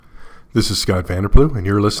This is Scott Vanderplu, and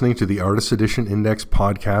you're listening to the Artist Edition Index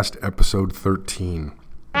Podcast, Episode 13.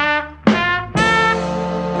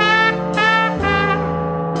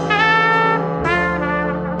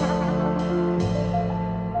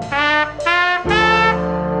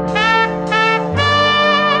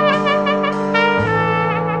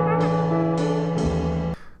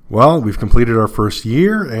 Well, we've completed our first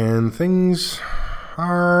year, and things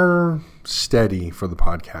are steady for the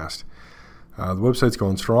podcast. The website's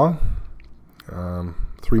going strong.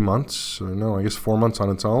 4 months on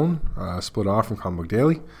its own, split off from Comic Book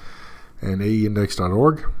Daily, and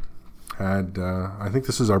aeindex.org had, I think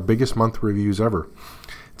this is our biggest month reviews ever.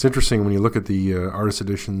 It's interesting when you look at the Artist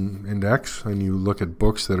Edition Index and you look at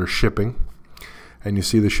books that are shipping, and you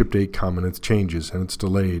see the ship date come and it changes and it's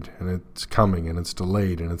delayed and it's coming and it's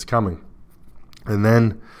delayed and it's coming. And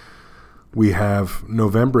then we have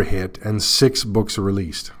November hit and 6 books are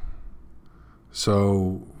released.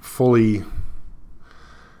 So fully,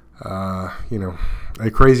 a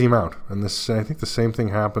crazy amount. And this, I think the same thing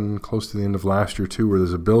happened close to the end of last year too, where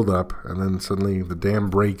there's a build-up and then suddenly the dam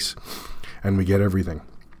breaks and we get everything.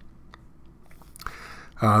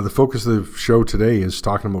 The focus of the show today is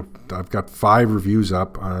talking about, I've got 5 reviews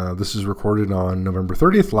up. This is recorded on November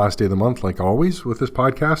 30th, last day of the month, like always with this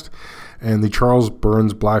podcast. And the Charles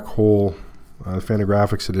Burns Black Hole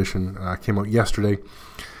Fantagraphics edition came out yesterday.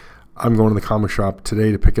 I'm going to the comic shop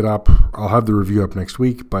today to pick it up. I'll have the review up next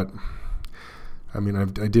week, but I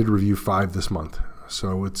did review 5 this month.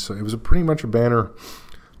 So it was pretty much a banner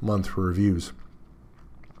month for reviews.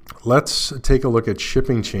 Let's take a look at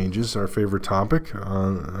shipping changes, our favorite topic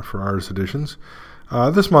for Artist Editions.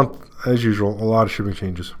 This month, as usual, a lot of shipping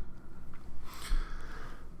changes.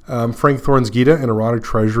 Frank Thorne's Gita, an Erotic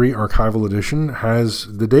Treasury Archival Edition,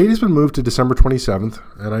 the date has been moved to December 27th,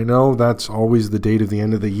 and I know that's always the date of the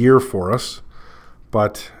end of the year for us,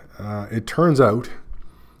 but it turns out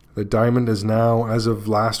that Diamond has now, as of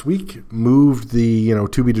last week, moved the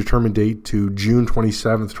to-be-determined date to June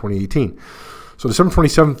 27th, 2018. So December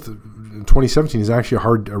 27th, 2017 is actually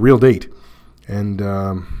a real date, and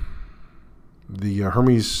the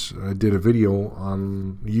Hermes did a video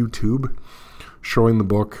on YouTube showing the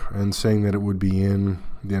book and saying that it would be in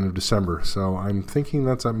the end of December. So I'm thinking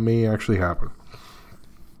that may actually happen.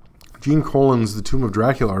 Gene Colan's The Tomb of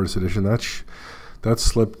Dracula Artist Edition, that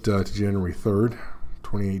slipped to January 3rd,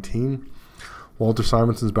 2018. Walter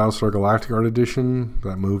Simonson's Battlestar Galactica Art Edition,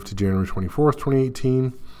 that moved to January 24th,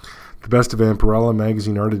 2018. The Best of Vampirella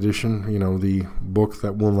Magazine Art Edition, the book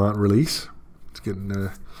that will not release. It's getting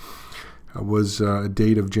was a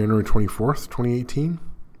date of January 24th, 2018.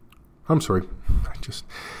 I'm sorry,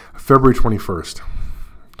 February 21st,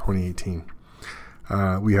 2018.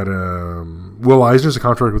 We had Will Eisner's A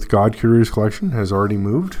Contract with God Curators Collection has already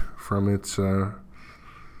moved from its, I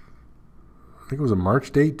think it was a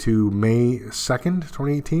March date, to May 2nd,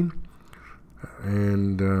 2018.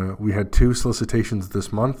 And we had 2 solicitations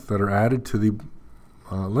this month that are added to the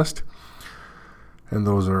list. And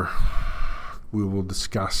those we will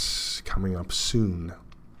discuss coming up soon.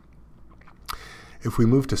 If we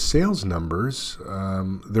move to sales numbers,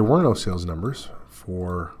 there were no sales numbers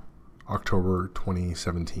for October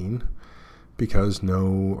 2017 because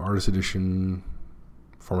no Artist Edition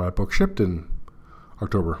format book shipped in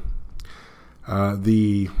October. Let's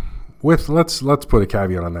put a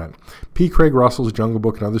caveat on that. P. Craig Russell's Jungle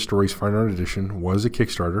Book and Other Stories Fine Art Edition was a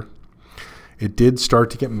Kickstarter. It did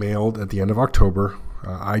start to get mailed at the end of October.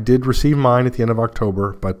 I did receive mine at the end of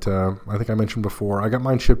October, but I think I mentioned before, I got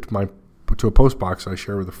mine shipped to a post box I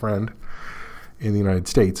share with a friend in the United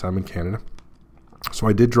States. I'm in Canada. So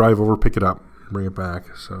I did drive over, pick it up, bring it back.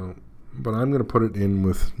 But I'm going to put it in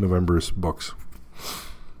with November's books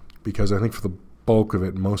because I think for the bulk of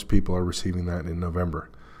it, most people are receiving that in November.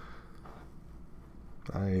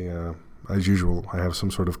 As usual, I have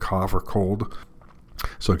some sort of cough or cold,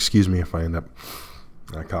 so excuse me if I end up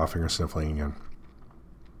coughing or sniffling again.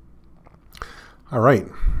 All right,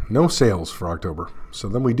 no sales for October. So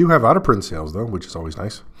then we do have out-of-print sales, though, which is always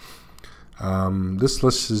nice. This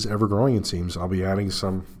list is ever-growing, it seems. I'll be adding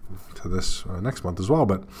some to this next month as well,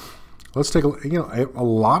 but let's take a look. A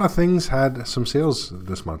lot of things had some sales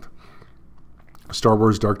this month. Star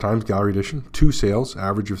Wars Dark Times Gallery Edition, 2 sales,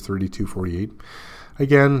 average of $32.48.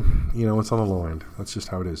 Again, it's on the low end. That's just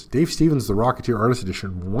how it is. Dave Stevens' The Rocketeer Artist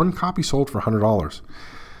Edition, 1 copy sold for $100.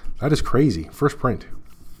 That is crazy. First print.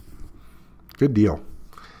 Good deal.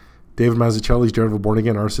 David Mazzucchelli's Daredevil Born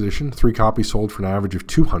Again Artist Edition, 3 copies sold for an average of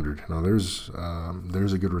 $200. Now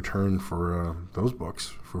there's a good return for those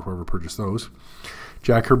books for whoever purchased those.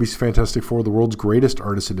 Jack Kirby's Fantastic Four: The World's Greatest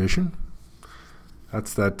Artist Edition.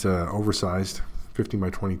 That's that oversized 15 by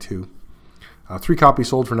 22. 3 copies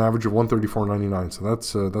sold for an average of $134.99,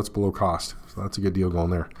 so that's below cost. So that's a good deal going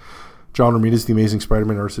there. John Romita's The Amazing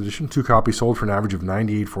Spider-Man Artist Edition, 2 copies sold for an average of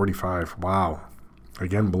 $98.45. Wow.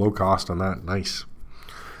 Again, below cost on that. Nice.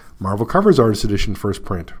 Marvel Covers Artist Edition first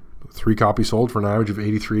print, 3 copies sold for an average of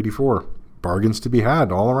 $83.84. Bargains to be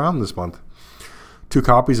had all around this month. 2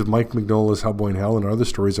 copies of Mike Mignola's Hellboy in Hell and Other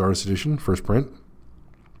Stories Artist Edition first print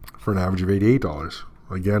for an average of $88.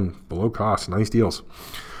 Again, below cost. Nice deals.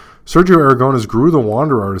 Sergio Aragona's Gru the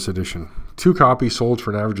Wanderer Artist Edition, 2 copies sold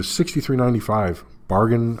for an average of $63.95.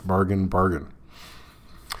 Bargain, bargain, bargain.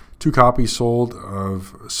 2 copies sold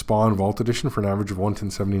of Spawn Vault Edition for an average of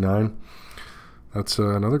 $110.79. That's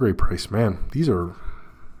another great price. Man, these are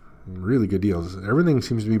really good deals. Everything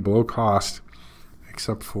seems to be below cost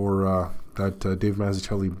except for that Dave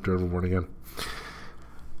Mazzucchelli Daredevil Born Again.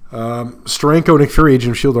 Steranko Nick Fury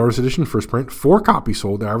Agent of S.H.I.E.L.D. Artist Edition first print, 4 copies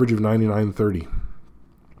sold, average of $99.30.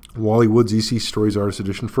 Wally Woods EC Stories Artist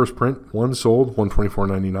Edition first print, 1 sold,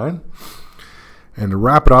 $124.99. And to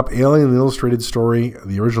wrap it up, Alien the Illustrated Story,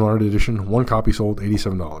 the original art edition, 1 copy sold,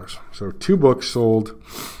 $87. So 2 books sold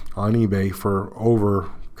on eBay for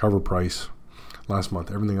over cover price last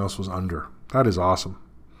month. Everything else was under. That is awesome.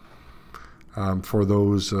 For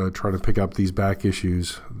those trying to pick up these back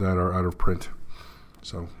issues that are out of print.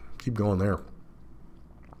 So keep going there.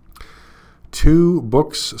 2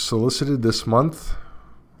 books solicited this month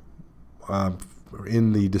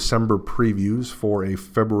in the December previews for a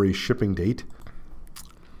February shipping date.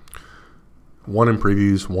 1 in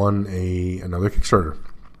previews, 1 another Kickstarter.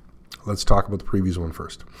 Let's talk about the previews one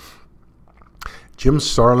first. Jim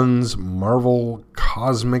Starlin's Marvel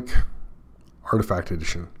Cosmic Artifact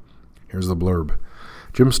Edition. Here's the blurb.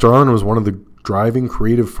 Jim Starlin was one of the driving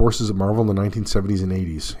creative forces at Marvel in the 1970s and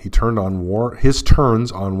 80s. His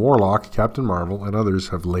turns on Warlock, Captain Marvel, and others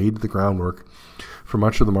have laid the groundwork for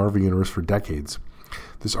much of the Marvel Universe for decades.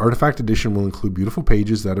 This Artifact Edition will include beautiful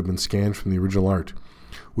pages that have been scanned from the original art.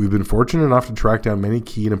 We've been fortunate enough to track down many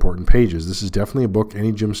key and important pages. This is definitely a book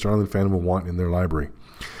any Jim Starlin fan will want in their library.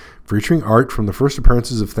 Featuring art from the first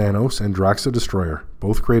appearances of Thanos and Drax the Destroyer,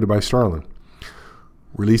 both created by Starlin.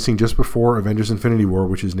 Releasing just before Avengers Infinity War,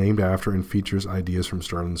 which is named after and features ideas from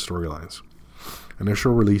Starlin's storylines.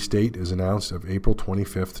 Initial release date is announced of April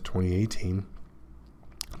 25th, 2018.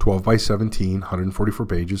 12 by 17, 144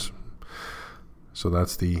 pages. So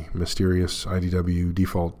that's the mysterious IDW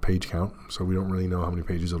default page count. So we don't really know how many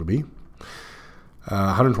pages it'll be.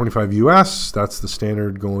 125 US, that's the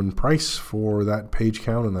standard going price for that page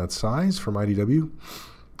count and that size from IDW.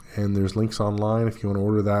 And there's links online if you want to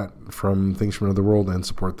order that from Things from Another World and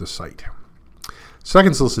support this site.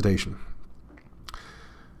 Second solicitation.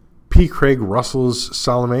 P. Craig Russell's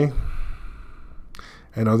Salome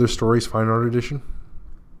and Other Stories Fine Art Edition.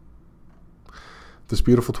 This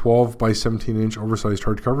beautiful 12 by 17 inch oversized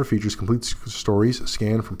hardcover features complete stories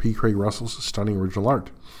scanned from P. Craig Russell's stunning original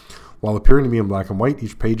art. While appearing to be in black and white,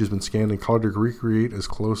 each page has been scanned and colored to recreate as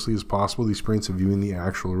closely as possible the experience of viewing the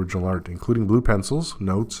actual original art, including blue pencils,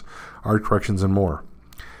 notes, art corrections, and more.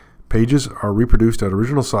 Pages are reproduced at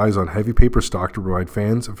original size on heavy paper stock to provide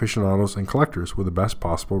fans, aficionados, and collectors with the best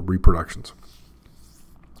possible reproductions.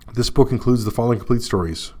 This book includes the following complete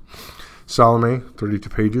stories. Salome, 32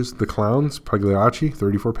 pages. The Clowns, Pagliacci,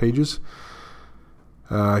 34 pages.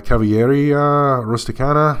 Cavalleria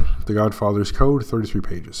Rusticana, The Godfather's Code, 33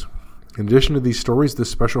 pages. In addition to these stories,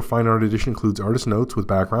 this special fine art edition includes artist notes with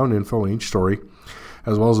background info in each story,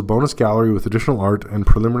 as well as a bonus gallery with additional art and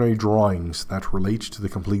preliminary drawings that relate to the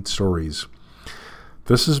complete stories.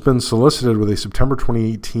 This has been solicited with a September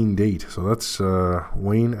 2018 date, so that's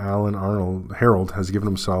Wayne Allen Arnold. Harold has given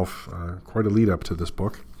himself quite a lead up to this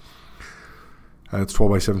book. It's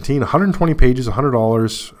 12 by 17, 120 pages,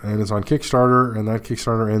 $100, and it's on Kickstarter, and that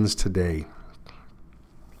Kickstarter ends today.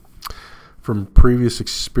 From previous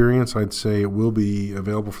experience, I'd say it will be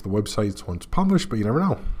available for the websites once published, but you never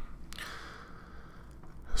know.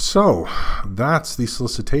 So, that's the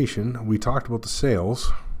solicitation. We talked about the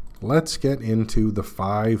sales. Let's get into the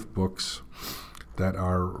 5 books that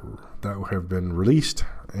have been released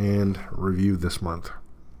and reviewed this month.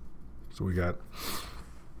 So we got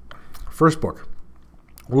first book.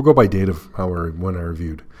 We'll go by date of when I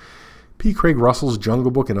reviewed. P. Craig Russell's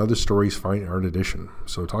Jungle Book and Other Stories Fine Art Edition.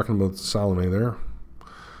 So talking about Salome there.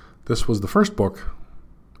 This was the first book,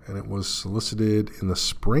 and it was solicited in the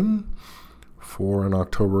spring for an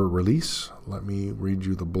October release. Let me read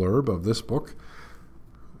you the blurb of this book.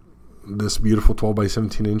 This beautiful 12 by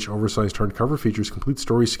 17 inch oversized hardcover features complete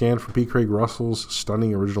stories scanned from P. Craig Russell's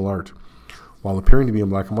stunning original art. While appearing to be in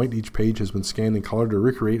black and white, each page has been scanned and colored to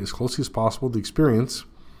recreate as closely as possible the experience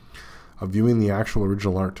of viewing the actual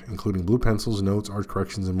original art, including blue pencils, notes, art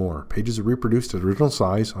corrections, and more. Pages are reproduced at original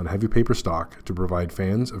size on heavy paper stock to provide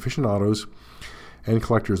fans, aficionados, and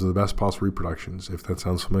collectors of the best possible reproductions. If that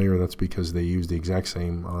sounds familiar, that's because they used the exact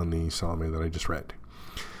same on the Salome that I just read.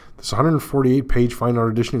 This 148-page fine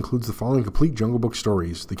art edition includes the following complete Jungle Book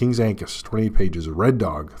stories: The King's Ankus, 28 pages; Red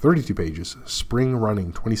Dog, 32 pages; Spring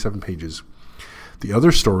Running, 27 pages. The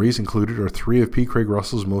other stories included are 3 of P. Craig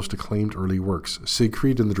Russell's most acclaimed early works: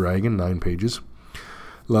 Siegfried and the Dragon, 9 pages;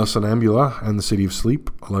 La Sonambula and the City of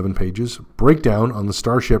Sleep, 11 pages; Breakdown on the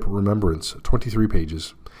Starship Remembrance, 23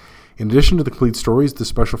 pages. In addition to the complete stories, the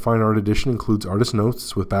special fine art edition includes artist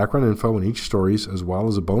notes with background info in each stories, as well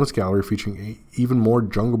as a bonus gallery featuring even more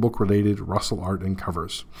Jungle Book-related Russell art and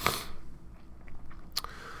covers.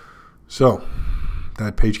 So,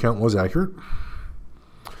 that page count was accurate,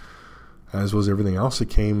 as was everything else. It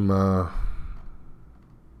came... actually,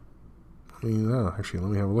 let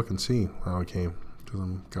me have a look and see how it came, because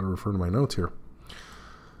I've got to refer to my notes here.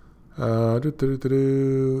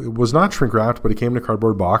 It was not shrink wrapped, but it came in a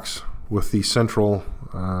cardboard box with the central,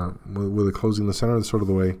 with it closing the center, sort of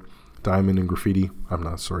the way Diamond and Graffiti,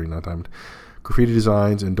 not Diamond, Graffiti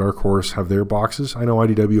Designs and Dark Horse have their boxes. I know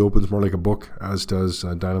IDW opens more like a book, as does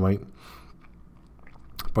Dynamite,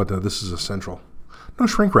 but this is a central. No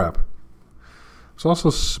shrink wrap. I was also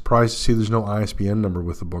surprised to see there's no ISBN number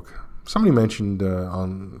with the book. Somebody mentioned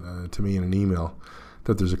to me in an email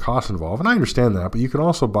that there's a cost involved, and I understand that, but you can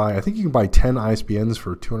also buy, I think you can buy 10 ISBNs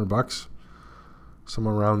for $200,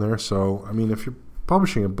 somewhere around there. So, I mean, if you're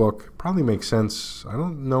publishing a book, it probably makes sense. I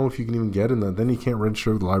don't know if you can even get it, and then you can't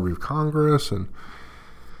register with the Library of Congress, and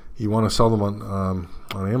you want to sell them on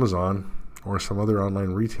Amazon or some other online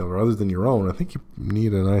retailer other than your own. I think you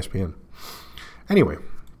need an ISBN. Anyway,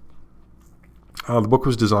 the book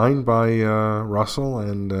was designed by Russell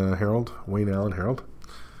and Harold, Wayne Allen Harold.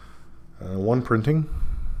 One printing.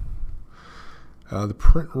 The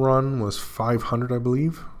print run was 500, I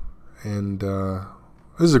believe. And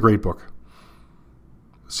this is a great book.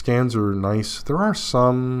 Scans are nice. There are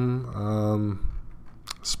some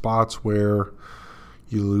spots where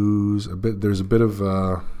you lose a bit. There's a bit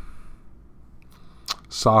of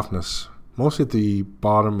softness, mostly at the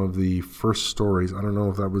bottom of the first stories. I don't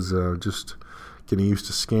know if that was just getting used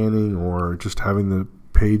to scanning or just having the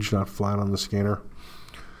page not flat on the scanner.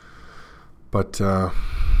 But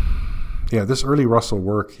this early Russell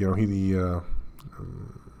work, the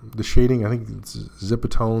shading, I think it's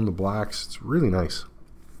Zipatone, the blacks, it's really nice.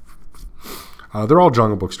 They're all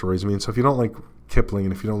Jungle Book stories. I mean, so if you don't like Kipling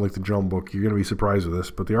and if you don't like the Jungle Book, you're going to be surprised with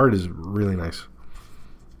this. But the art is really nice.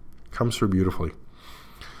 Comes through beautifully.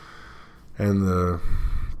 And the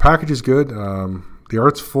package is good. The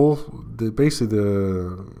art's full.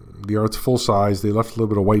 The art's full size. They left a little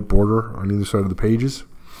bit of white border on either side of the pages.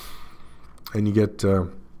 And you get,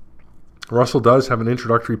 Russell does have an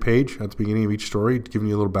introductory page at the beginning of each story, giving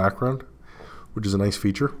you a little background, which is a nice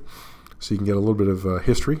feature. So you can get a little bit of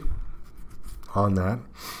history on that.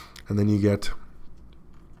 And then you get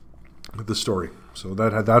the story. So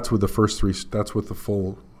that's with the first 3, that's with the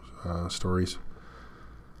full stories.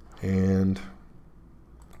 And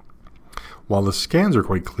while the scans are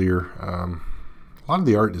quite clear, a lot of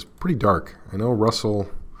the art is pretty dark. I know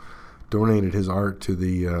Russell donated his art to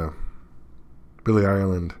the Billy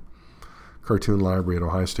Ireland Cartoon Library at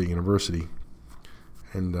Ohio State University.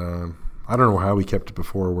 And I don't know how he kept it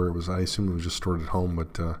before, where it was, I assume it was just stored at home.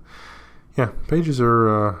 But pages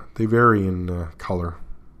are, they vary in color.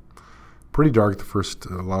 Pretty dark,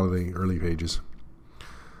 a lot of the early pages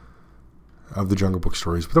of the Jungle Book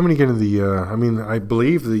stories. But then when you get into the, I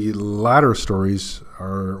believe the latter stories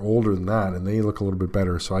are older than that, and they look a little bit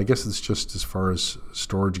better. So I guess it's just as far as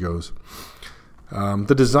storage goes.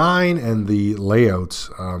 The design and the layouts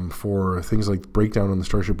for things like Breakdown on the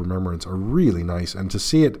Starship Remembrance are really nice, and to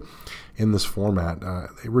see it in this format,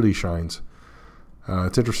 it really shines.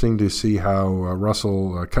 It's interesting to see how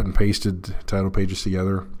Russell cut and pasted title pages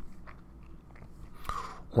together,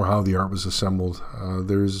 or how the art was assembled.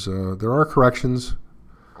 There are corrections,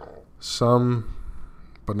 some,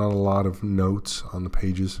 but not a lot of notes on the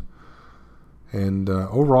pages, and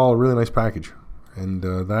overall a really nice package. And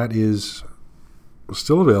that is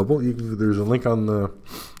still available. There's a link on the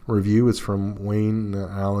review. It's from Wayne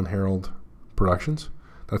Allen Harold Productions.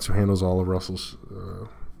 That's who handles all of Russell's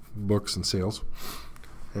books and sales.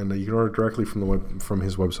 And you can order directly from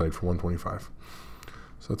his website for $125.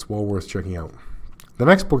 So that's well worth checking out. The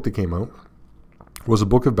next book that came out was a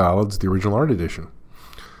book of ballads, the original art edition.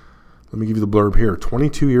 Let me give you the blurb here.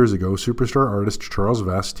 22 years ago, superstar artist Charles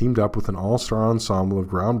Vess teamed up with an all-star ensemble of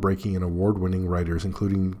groundbreaking and award-winning writers,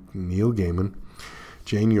 including Neil Gaiman,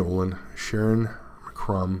 Jane Yolen, Sharon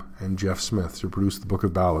McCrum, and Jeff Smith to produce the Book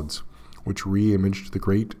of Ballads, which re-imaged the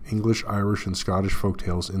great English, Irish, and Scottish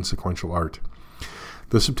folktales in sequential art.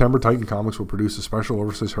 This September, Titan Comics will produce a special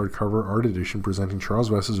oversized hardcover art edition presenting Charles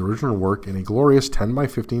Vess's original work in a glorious 10 by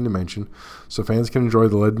 15 dimension, so fans can enjoy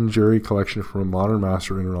the legendary collection from a modern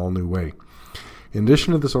master in an all-new way. In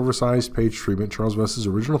addition to this oversized page treatment, Charles Vess's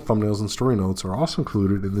original thumbnails and story notes are also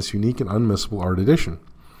included in this unique and unmissable art edition.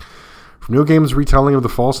 From Neil Gaiman's retelling of The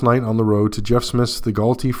False Knight on the Road to Jeff Smith's The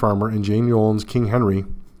Galtee Farmer and Jane Yolen's King Henry,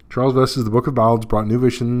 Charles Vess's The Book of Ballads brought new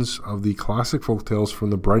visions of the classic folktales from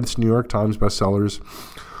the brightest New York Times bestsellers,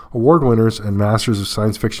 award winners, and masters of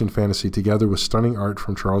science fiction and fantasy, together with stunning art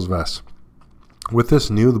from Charles Vess. With this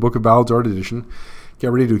new The Book of Ballads art edition,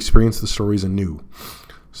 get ready to experience the stories anew.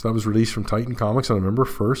 So that was released from Titan Comics on November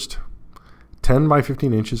 1st. 10 by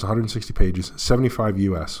 15 inches, 160 pages, $75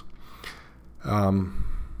 US.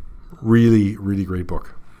 Really, really great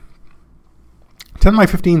book. 10 by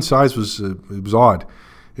 15 size was odd.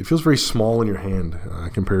 It feels very small in your hand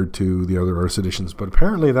compared to the other artist editions, but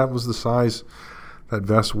apparently that was the size that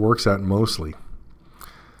Vess works at mostly.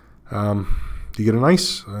 You get a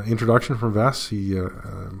nice introduction from Vess,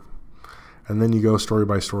 and then you go story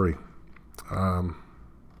by story. The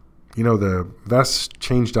Vess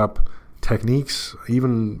changed up techniques,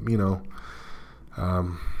 even,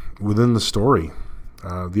 within the story.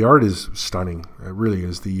 The art is stunning. It really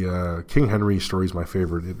is. The King Henry story is my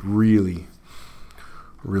favorite. It really,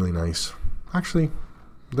 really nice. Actually,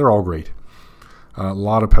 they're all great. A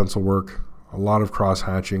lot of pencil work, a lot of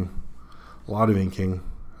cross-hatching, a lot of inking,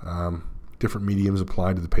 different mediums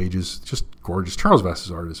applied to the pages. Just gorgeous. Charles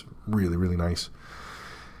Vess's art is really, really nice.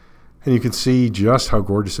 And you can see just how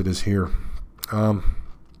gorgeous it is here.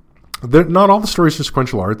 Not all the stories are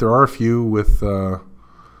sequential art. There are a few with...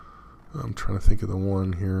 I'm trying to think of the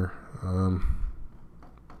one here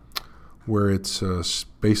where it's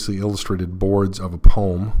basically illustrated boards of a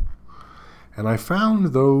poem. And I found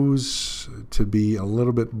those to be a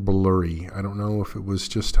little bit blurry. I don't know if it was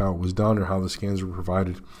just how it was done or how the scans were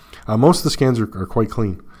provided. Most of the scans are quite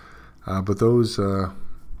clean. But those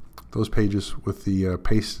pages with the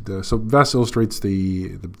pasted... so Vess illustrates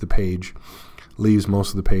the page, leaves most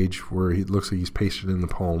of the page where it looks like he's pasted in the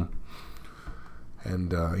poem.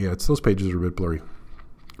 And, those pages are a bit blurry.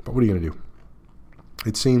 But what are you going to do?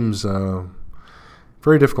 It seems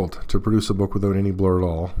very difficult to produce a book without any blur at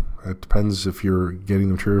all. It depends if you're getting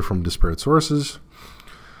the material from disparate sources,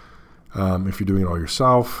 if you're doing it all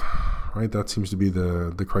yourself, right? That seems to be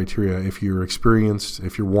the criteria. If you're experienced,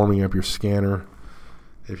 if you're warming up your scanner,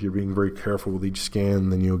 if you're being very careful with each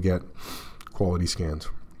scan, then you'll get quality scans.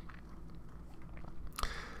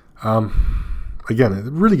 Again, a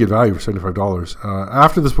really good value for $75.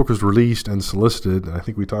 After this book was released and solicited, and I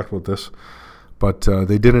think we talked about this, but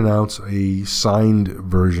they did announce a signed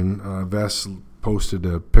version. Vess posted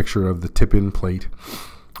a picture of the tip-in plate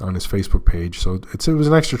on his Facebook page, so it was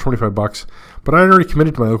an extra $25. But I had already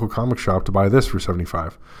committed to my local comic shop to buy this for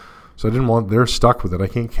 $75, so I didn't want. They're stuck with it. I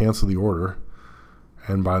can't cancel the order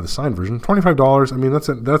and buy the signed version. $25. I mean,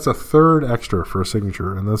 that's a third extra for a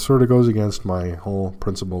signature, and that sort of goes against my whole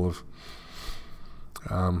principle of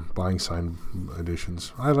buying signed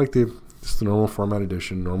editions. I like just the normal format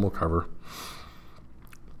edition, normal cover.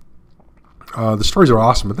 The stories are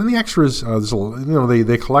awesome, but then the extras,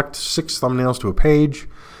 they collect 6 thumbnails to a page.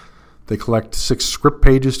 They collect 6 script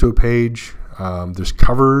pages to a page. There's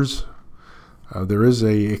covers.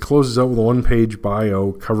 It closes out with a 1-page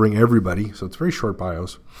bio covering everybody, so it's very short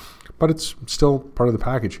bios, but it's still part of the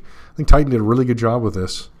package. I think Titan did a really good job with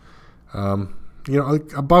this.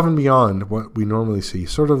 Above and beyond what we normally see,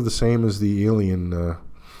 sort of the same as the Alien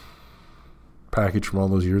package from all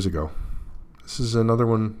those years ago. This is another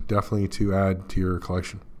one definitely to add to your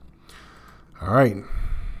collection. All right,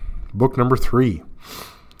 book number 3,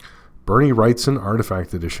 Bernie Wrightson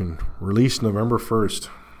Artifact Edition, released November 1st.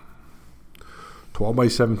 12 by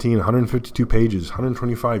 17, 152 pages,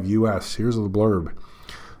 125 US. Here's the blurb.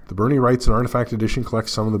 The Bernie Wrightson Artifact Edition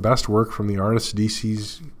collects some of the best work from the artist's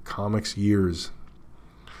DC's Comics years.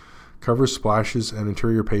 Covers, splashes, and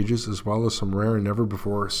interior pages, as well as some rare and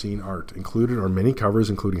never-before-seen art. Included are many covers,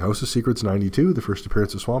 including House of Secrets 92, the first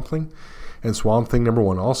appearance of Swamp Thing, and Swamp Thing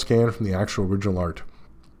 #1, all scanned from the actual original art.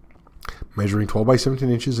 Measuring 12 by 17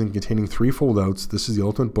 inches and containing 3 foldouts, this is the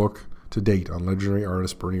ultimate book to date on legendary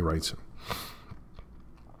artist Bernie Wrightson.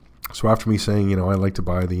 So after me saying, I like to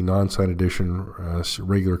buy the non-signed edition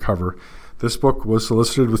regular cover, this book was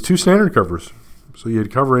solicited with 2 standard covers. So you had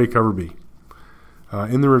cover A, cover B.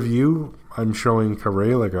 In the review, I'm showing cover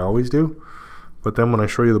A like I always do. But then when I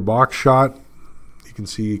show you the box shot, you can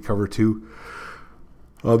see cover 2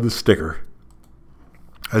 on the sticker.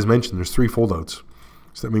 As mentioned, there's 3 foldouts.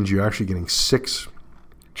 So that means you're actually getting 6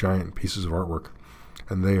 giant pieces of artwork.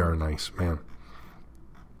 And they are nice, man.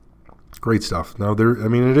 Great stuff. Now,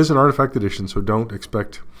 it is an artifact edition, so don't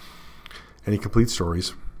expect any complete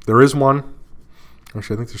stories. There is one.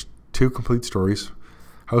 Actually, I think there's 2 complete stories.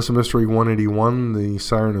 House of Mystery 181, The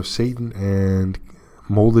Siren of Satan, and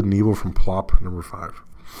Molded in Evil from Plop number 5.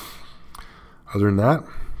 Other than that,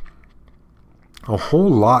 a whole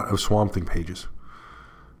lot of Swamp Thing pages.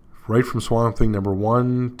 Right from Swamp Thing number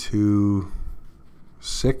 1 to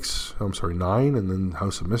 9, and then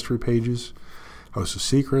House of Mystery pages, House of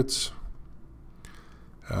Secrets,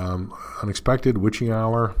 Unexpected, Witching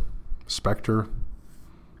Hour, Spectre.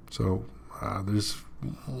 So there's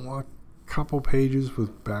a couple pages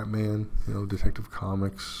with Batman, Detective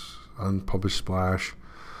Comics, unpublished Splash,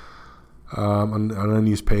 an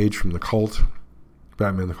unused page from The Cult,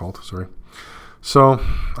 Batman the Cult, sorry. So,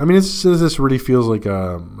 this really feels like,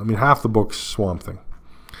 half the book's Swamp Thing.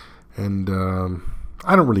 And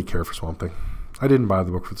I don't really care for Swamp Thing. I didn't buy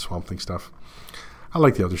the book for the Swamp Thing stuff. I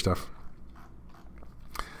like the other stuff.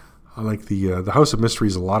 I like the House of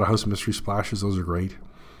Mysteries, a lot of House of Mystery splashes. Those are great.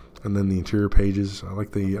 And then the interior pages. I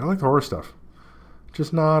like the horror stuff.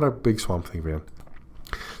 Just not a big Swamp Thing fan.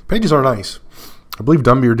 Pages are nice. I believe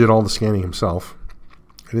Dumbier did all the scanning himself.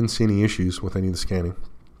 I didn't see any issues with any of the scanning.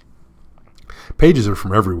 Pages are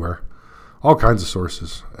from everywhere, all kinds of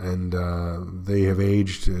sources, and they have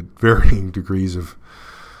aged at varying degrees of,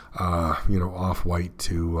 off-white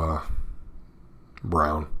to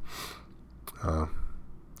brown.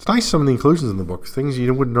 It's nice, some of the inclusions in the book, things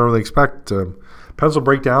you wouldn't normally expect. Pencil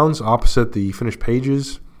breakdowns opposite the finished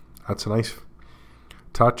pages. That's a nice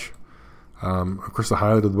touch. Of course, the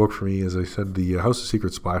highlight of the book for me, as I said, the House of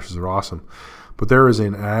Secrets splashes are awesome. But there is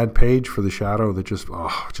an ad page for the Shadow that just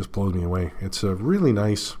blows me away. It's a really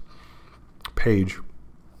nice page.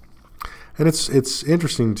 And it's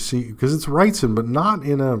interesting to see, because it's Wrightson, but not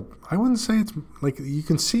in a, I wouldn't say it's, like, you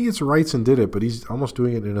can see it's Wrightson did it, but he's almost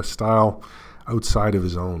doing it in a style outside of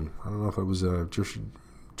his own. I don't know if it was just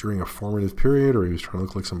during a formative period or he was trying to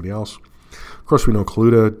look like somebody else. Of course, we know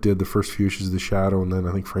Kaluta did the first few issues of the Shadow, and then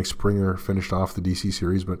I think Frank Springer finished off the DC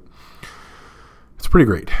series, but it's pretty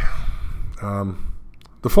great.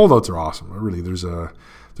 The foldouts are awesome. Really, there's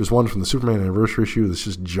one from the Superman anniversary issue that's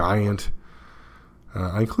just giant.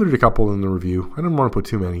 I included a couple in the review. I didn't want to put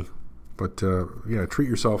too many, but treat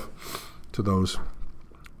yourself to those.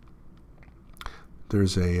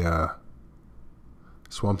 There's a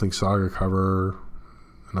Swamp Thing Saga cover,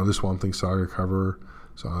 another Swamp Thing Saga cover,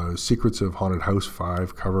 Secrets of Haunted House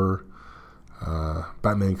 5 cover,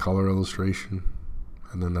 Batman color illustration,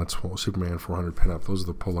 and then that's Superman 400 pinup. Those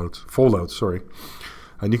are the foldouts, sorry.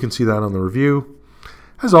 And you can see that on the review.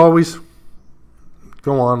 As always,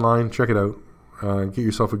 go online, check it out, get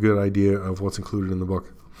yourself a good idea of what's included in the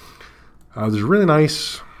book. There's really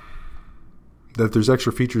nice that there's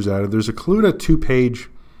extra features added. There's a Kaluta 2-page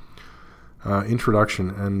introduction,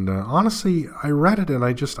 and honestly, I read it and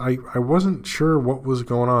I wasn't sure what was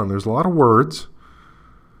going on. There's a lot of words,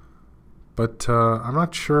 but I'm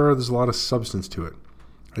not sure there's a lot of substance to it.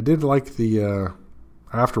 I did like the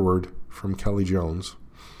afterword from Kelly Jones.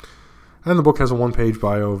 And the book has a 1-page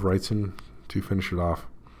bio of Wrightson to finish it off.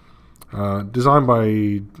 Designed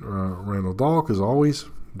by Randall Dahlk, as always.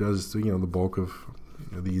 Does the bulk of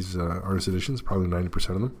these artist editions, probably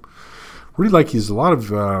 90% of them. Really like a lot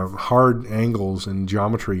of hard angles and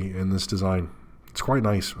geometry in this design. It's quite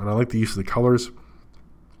nice, and I like the use of the colors.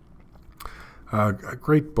 A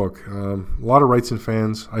great book. A lot of Wrightson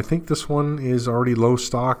fans. I think this one is already low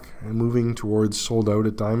stock and moving towards sold out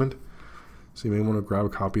at Diamond. So you may want to grab a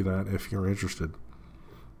copy of that if you're interested.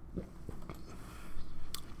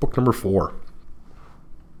 Book number 4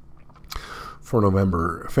 for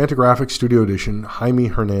November. Fantagraphics Studio Edition, Jaime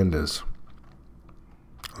Hernandez.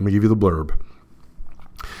 Let me give you the blurb.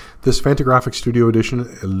 This Fantagraphics Studio Edition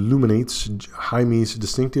illuminates Jaime's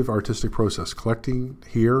distinctive artistic process. Collecting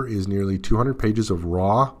here is nearly 200 pages of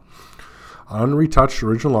raw, unretouched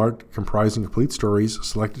original art comprising complete stories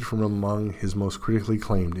selected from among his most critically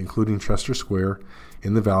acclaimed, including Chester Square,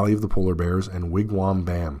 In the Valley of the Polar Bears, and Wigwam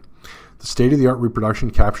Bam. The state-of-the-art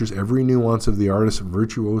reproduction captures every nuance of the artist's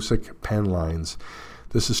virtuosic pen lines.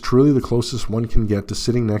 This is truly the closest one can get to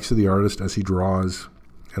sitting next to the artist as he draws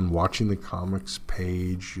and watching the comics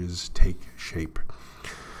pages take shape.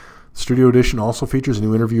 The Studio Edition also features a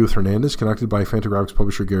new interview with Hernandez, conducted by Fantagraphics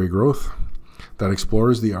publisher Gary Groth, that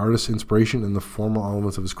explores the artist's inspiration and the formal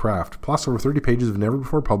elements of his craft, plus over 30 pages of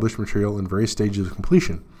never-before-published material in various stages of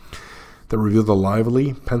completion that reveal the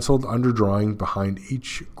lively, penciled underdrawing behind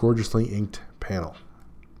each gorgeously inked panel.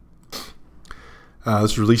 This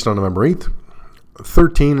was released on November 8th.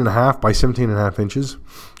 13.5 by 17.5 inches,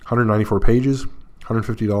 194 pages,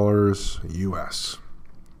 $150 US.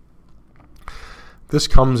 This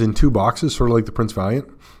comes in 2 boxes, sort of like the Prince Valiant.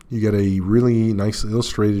 You get a really nice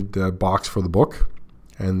illustrated box for the book,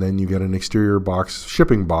 and then you get an exterior box,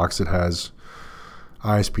 shipping box that has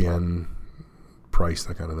ISBN, price,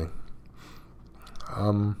 that kind of thing.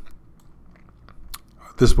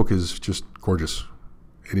 This book is just gorgeous.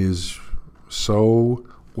 It is so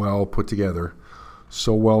well put together,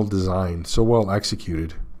 so well designed, so well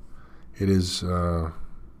executed. It is,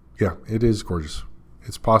 it is gorgeous.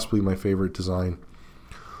 It's possibly my favorite design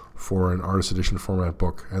for an artist edition format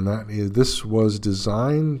book, and this was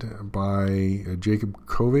designed by Jacob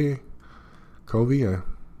Covey,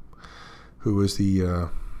 who is the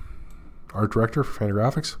art director for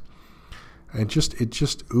Fantagraphics, and it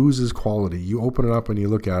just oozes quality. You open it up and you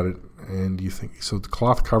look at it, and you think, so the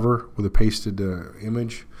cloth cover with a pasted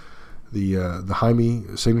image, the Jaime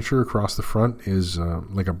signature across the front is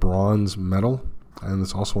like a bronze metal, and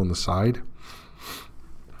it's also on the side.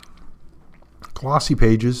 Glossy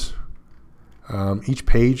pages. Each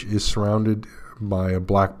page is surrounded by a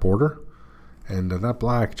black border, and that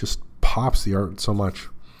black just pops the art so much.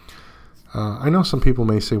 I know some people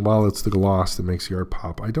may say, well, it's the gloss that makes the art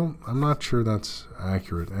pop. I'm not sure that's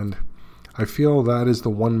accurate, and I feel that is the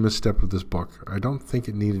one misstep of this book. I don't think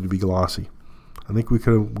it needed to be glossy. I think we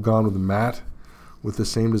could have gone with a matte with the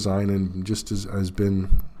same design and just as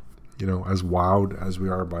been, as wowed as we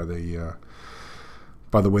are by the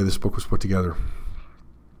way this book was put together.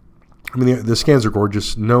 I mean, the scans are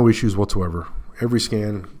gorgeous, no issues whatsoever. Every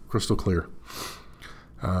scan, crystal clear.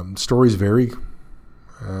 Stories vary.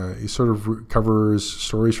 It sort of covers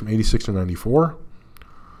stories from 86 to 94.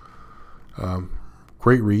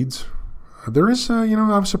 Great reads. There is,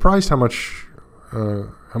 I'm surprised how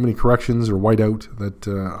many corrections or whiteout that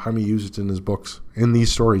Jaime used in his books, in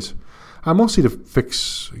these stories. Mostly to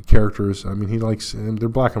fix characters. I mean, he likes, they're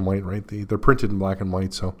black and white, right? They're printed in black and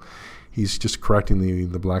white, so he's just correcting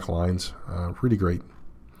the black lines. Really great.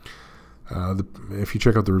 If you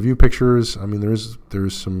check out the review pictures, I mean,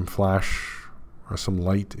 there's some flash or some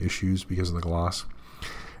light issues because of the gloss.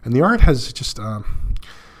 And the art has just, I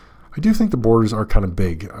do think the borders are kind of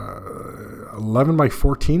big. 11 by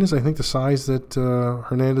 14 is, I think, the size that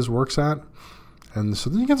Hernandez works at. And so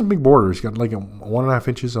then you got some big borders. You got like 1.5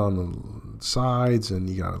 inches on the sides, and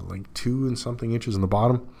you got like 2 and something inches on the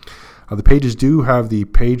bottom. The pages do have the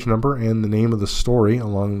page number and the name of the story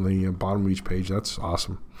along the bottom of each page. That's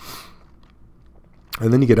awesome.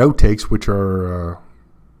 And then you get outtakes, which are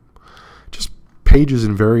just pages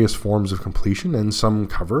in various forms of completion, and some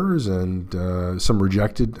covers and some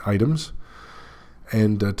rejected items.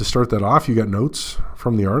 And to start that off, you got notes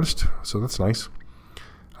from the artist, so that's nice.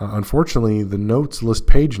 Unfortunately, the notes list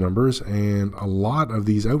page numbers, and a lot of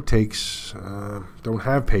these outtakes don't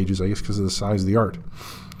have pages, I guess, because of the size of the art.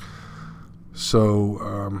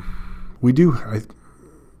 So we do,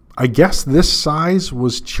 I guess this size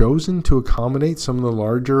was chosen to accommodate some of the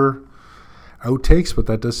larger outtakes, but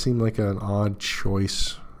that does seem like an odd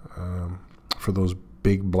choice for those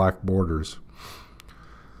big black borders.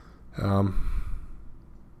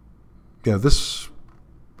 This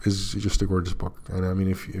is just a gorgeous book, and I mean,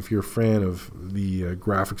 if you're a fan of the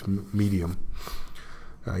graphics medium,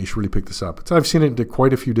 you should really pick this up. I've seen it at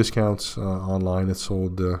quite a few discounts online. It's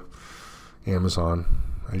sold Amazon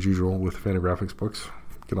as usual with Fantagraphics books.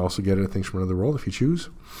 You can also get it at Things from Another World if you choose.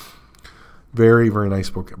 Very, very nice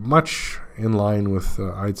book. Much in line with,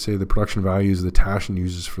 I'd say, the production values that Taschen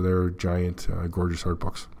uses for their giant, gorgeous art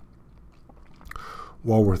books.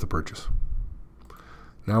 Well worth the purchase.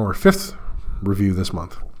 Now our 5th review this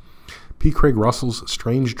month. P. Craig Russell's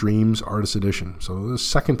Strange Dreams Artist Edition. So the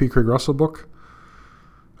second P. Craig Russell book.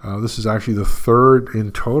 This is actually the 3rd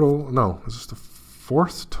in total. No, this is the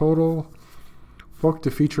 4th total book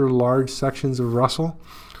to feature large sections of Russell.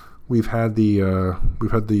 We've had the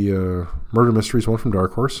Murder Mysteries one from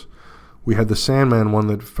Dark Horse. We had the Sandman one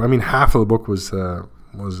that, I mean, half of the book was a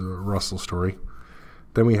Russell story.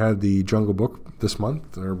 Then we had the Jungle Book this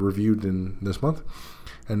month, or reviewed in this month,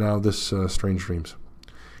 and now this Strange Dreams.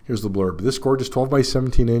 Here's the blurb. This gorgeous 12 by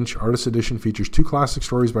 17 inch artist edition features 2 classic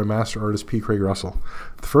stories by master artist P. Craig Russell.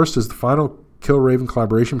 The first is the final Killraven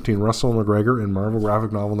collaboration between Russell and McGregor in Marvel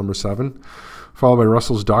graphic novel number 7, followed by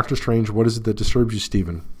Russell's Doctor Strange, What Is It That Disturbs You,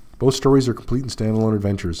 Stephen? Both stories are complete and standalone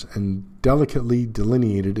adventures, and delicately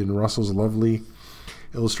delineated in Russell's lovely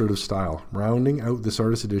illustrative style. Rounding out this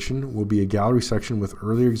artist edition will be a gallery section with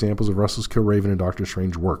earlier examples of Russell's Killraven and Doctor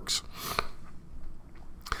Strange works.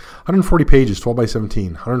 140 pages, 12 by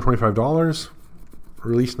 17, $125,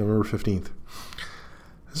 released November 15th.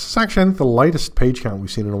 This is actually, I think, the lightest page count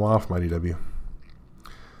we've seen in a while from IDW.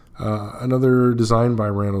 Another design by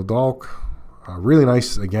Randall Dahlk. Really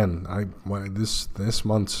nice. Again, this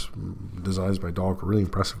month's designs by Dahlk are really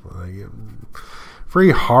impressive.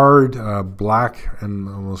 Very hard black and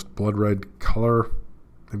almost blood red color,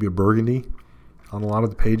 maybe a burgundy on a lot of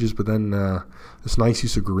the pages, but then this nice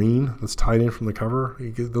use of green that's tied in from the cover.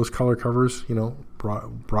 You get those color covers,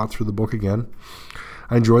 brought through the book again.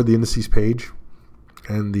 I enjoyed the indices page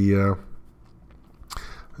and the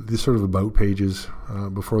sort of about pages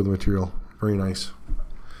before the material. Very nice.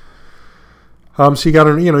 So you got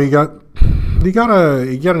an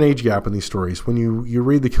age gap in these stories. When you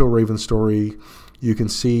read the Killraven story, you can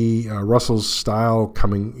see Russell's style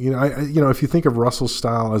coming. If you think of Russell's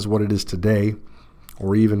style as what it is today,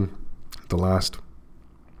 or even the last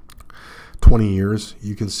 20 years,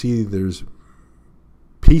 you can see there's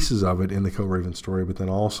pieces of it in the Killraven story, but then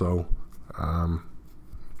also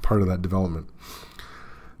part of that development.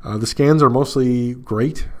 The scans are mostly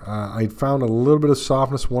great. I found a little bit of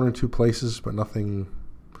softness one or two places, but nothing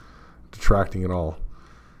detracting at all.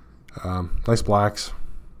 Nice blacks.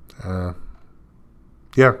 Like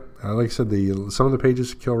I said, some of the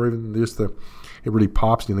pages, Killraven, it really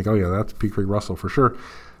pops, and you think, oh yeah, that's P. Craig Russell for sure.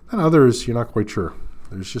 Then others, you're not quite sure.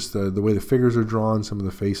 There's just the way the figures are drawn, some of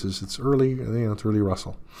the faces. It's early, it's really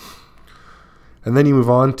Russell. And then you move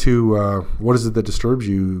on to what is it that disturbs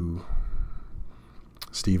you,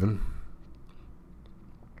 Stephen?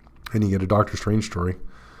 And you get a Doctor Strange story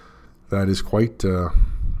that is quite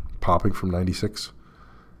popping from 96.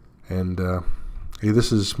 And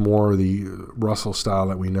this is more the Russell style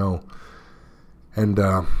that we know. And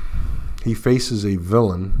he faces a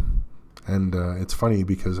villain. And it's funny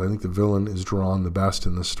because I think the villain is drawn the best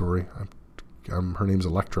in this story. Her name's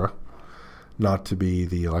Elektra. Not to be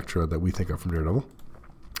the Elektra that we think of from Daredevil.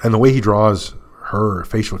 And the way he draws her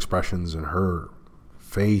facial expressions and her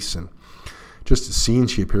face and just the scene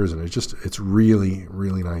she appears in, it's really,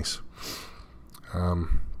 really nice.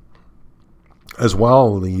 As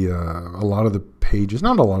well, a lot of the pages,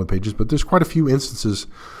 not a lot of the pages, but there's quite a few instances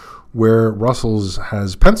where Russell's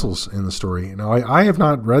has pencils in the story. Now, I have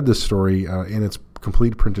not read this story in its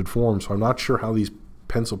complete printed form, so I'm not sure how these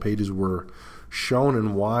pencil pages were shown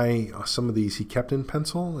and why some of these he kept in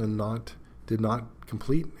pencil and did not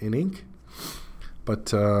complete in ink.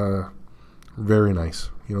 But very nice.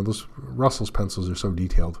 Those Russell's pencils are so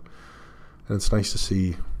detailed, and it's nice to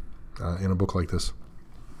see in a book like this.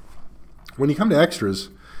 When you come to extras,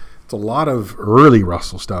 it's a lot of early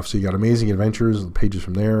Russell stuff. So you got Amazing Adventures, the pages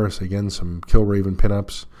from there. So again, some Killraven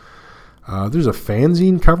pinups. There's a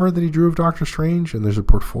fanzine cover that he drew of Doctor Strange, and there's a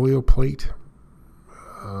portfolio plate.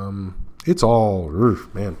 It's all,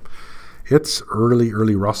 man. It's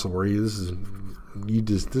early Russell. This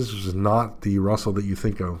is not the Russell that you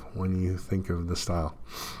think of when you think of the style.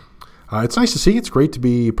 It's nice to see. It's great to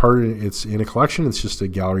be part of it. It's in a collection. It's just a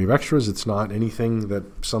gallery of extras. It's not anything that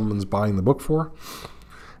someone's buying the book for.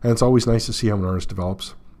 And it's always nice to see how an artist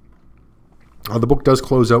develops. The book does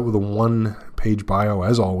close out with a one-page bio,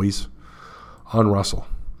 as always, on Russell.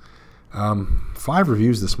 5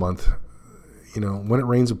 reviews this month. When it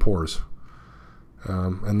rains, it pours.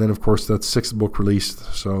 And then, of course, that's 6th book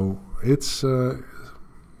released. So it's... and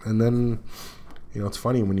then... it's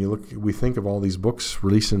funny when we think of all these books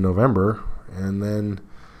released in November, and then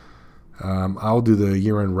I'll do the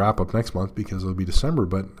year-end wrap-up next month because it'll be December.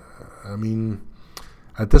 But,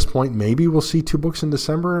 at this point, maybe we'll see 2 books in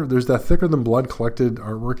December. There's that Thicker Than Blood collected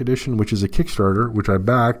artwork edition, which is a Kickstarter, which I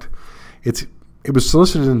backed. It was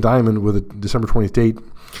solicited in Diamond with a December 20th date.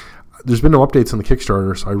 There's been no updates on the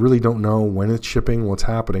Kickstarter, so I really don't know when it's shipping, what's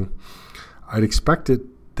happening. I'd expect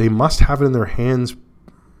they must have it in their hands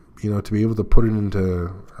to be able to put it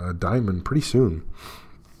into Diamond pretty soon.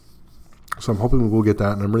 So I'm hoping we'll get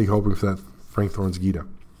that, and I'm really hoping for that Frank Thorne's Gita.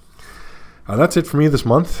 That's it for me this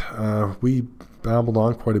month. We babbled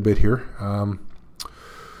on quite a bit here.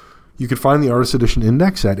 You can find the Artist Edition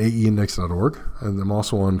Index at aeindex.org, and I'm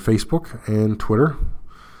also on Facebook and Twitter.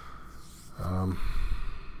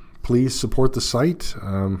 Please support the site.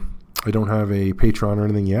 I don't have a Patreon or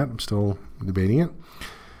anything yet. I'm still debating it.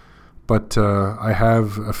 But I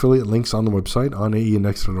have affiliate links on the website, on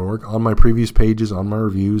aeindex.org, on my previous pages, on my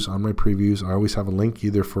reviews, on my previews. I always have a link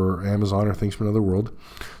either for Amazon or Things from Another World.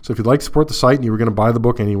 So if you'd like to support the site and you were going to buy the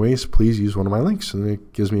book anyways, please use one of my links, and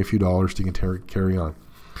it gives me a few dollars to carry on.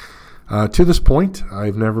 To this point,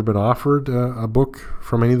 I've never been offered a book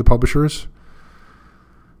from any of the publishers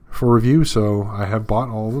for review, so I have bought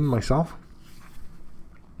all of them myself.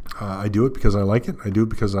 I do it because I like it. I do it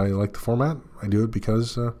because I like the format. I do it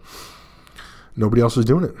because nobody else is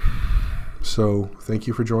doing it. So thank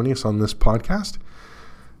you for joining us on this podcast,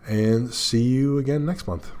 and see you again next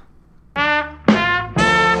month.